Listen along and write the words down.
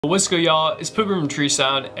What's good, y'all? It's Poop Tree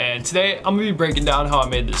Sound, and today I'm gonna be breaking down how I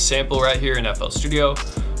made this sample right here in FL Studio.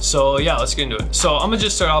 So yeah, let's get into it. So I'm gonna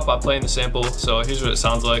just start off by playing the sample. So here's what it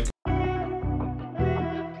sounds like.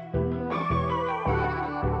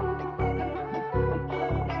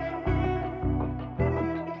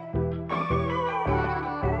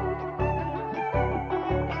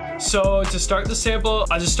 So to start the sample,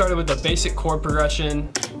 I just started with a basic chord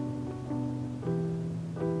progression.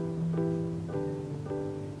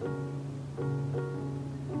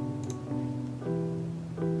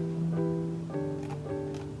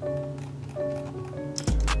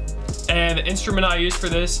 And the instrument I use for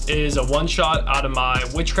this is a one-shot out of my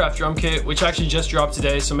Witchcraft drum kit, which actually just dropped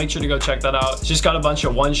today, so make sure to go check that out. It's just got a bunch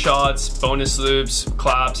of one-shots, bonus loops,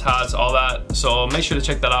 claps, hats, all that. So make sure to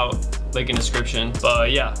check that out, link in the description.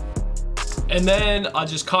 But yeah. And then I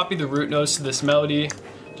just copied the root notes to this melody,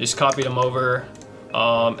 just copied them over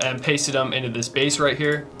and pasted them into this bass right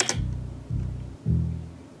here.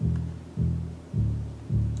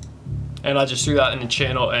 And I just threw that in the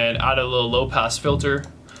channel and added a little low pass filter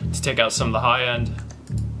to take out some of the high end.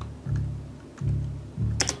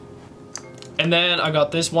 And then I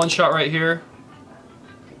got this one shot right here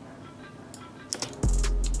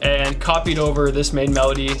and copied over this main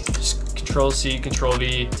melody, just Control C, Control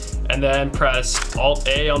V, and then press Alt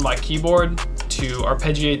A on my keyboard to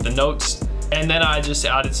arpeggiate the notes. And then I just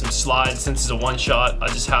added some slide. Since it's a one shot, I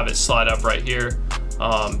just have it slide up right here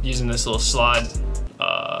using this little slide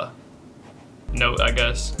note, I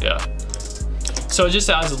guess, yeah. So it just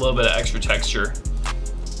adds a little bit of extra texture.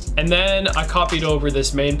 And then I copied over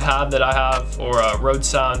this main pad that I have, or a Rhodes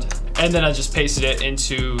sound, and then I just pasted it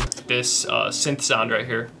into this synth sound right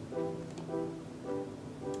here.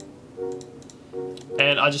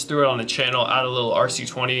 And I just threw it on the channel, added a little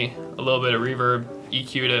RC20, a little bit of reverb,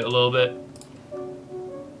 EQ'd it a little bit.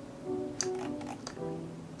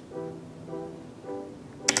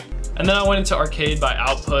 And then I went into arcade by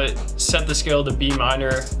output, set the scale to B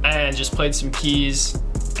minor, and just played some keys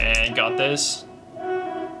and got this.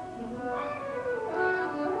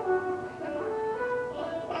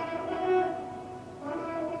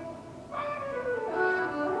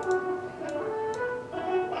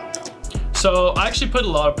 So I actually put a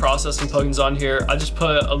lot of processing plugins on here. I just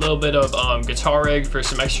put a little bit of guitar rig for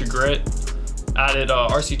some extra grit, added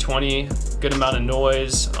RC20, good amount of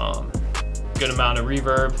noise, good amount of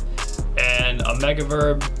reverb, and a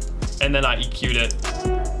megaverb, and then I EQ'd it.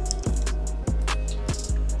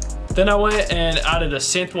 Then I went and added a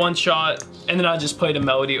synth one shot, and then I just played a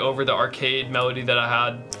melody over the arcade melody that I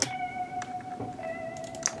had.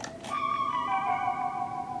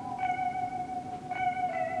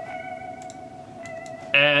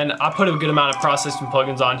 And I put a good amount of processing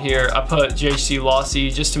plugins on here. I put JHC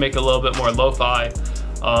Lossy just to make it a little bit more lo-fi,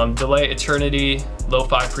 Delay Eternity,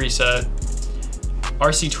 lo-fi preset,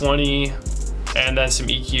 RC20, and then some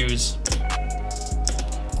EQs.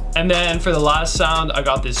 And then for the last sound, I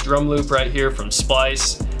got this drum loop right here from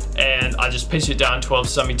Splice, and I just pitched it down 12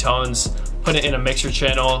 semitones, put it in a mixer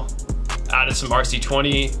channel, added some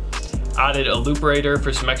RC20, added a looperator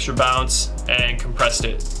for some extra bounce, and compressed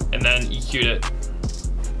it, and then EQ'd it.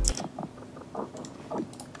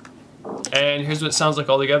 And here's what it sounds like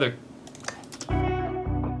all together.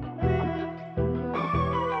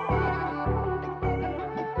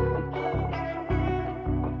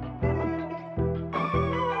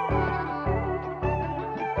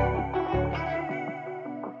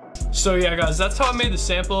 So yeah guys, that's how I made the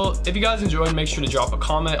sample. If you guys enjoyed, make sure to drop a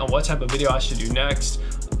comment on what type of video I should do next.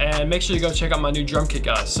 And make sure to go check out my new drum kit,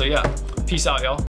 guys. So yeah, peace out, y'all.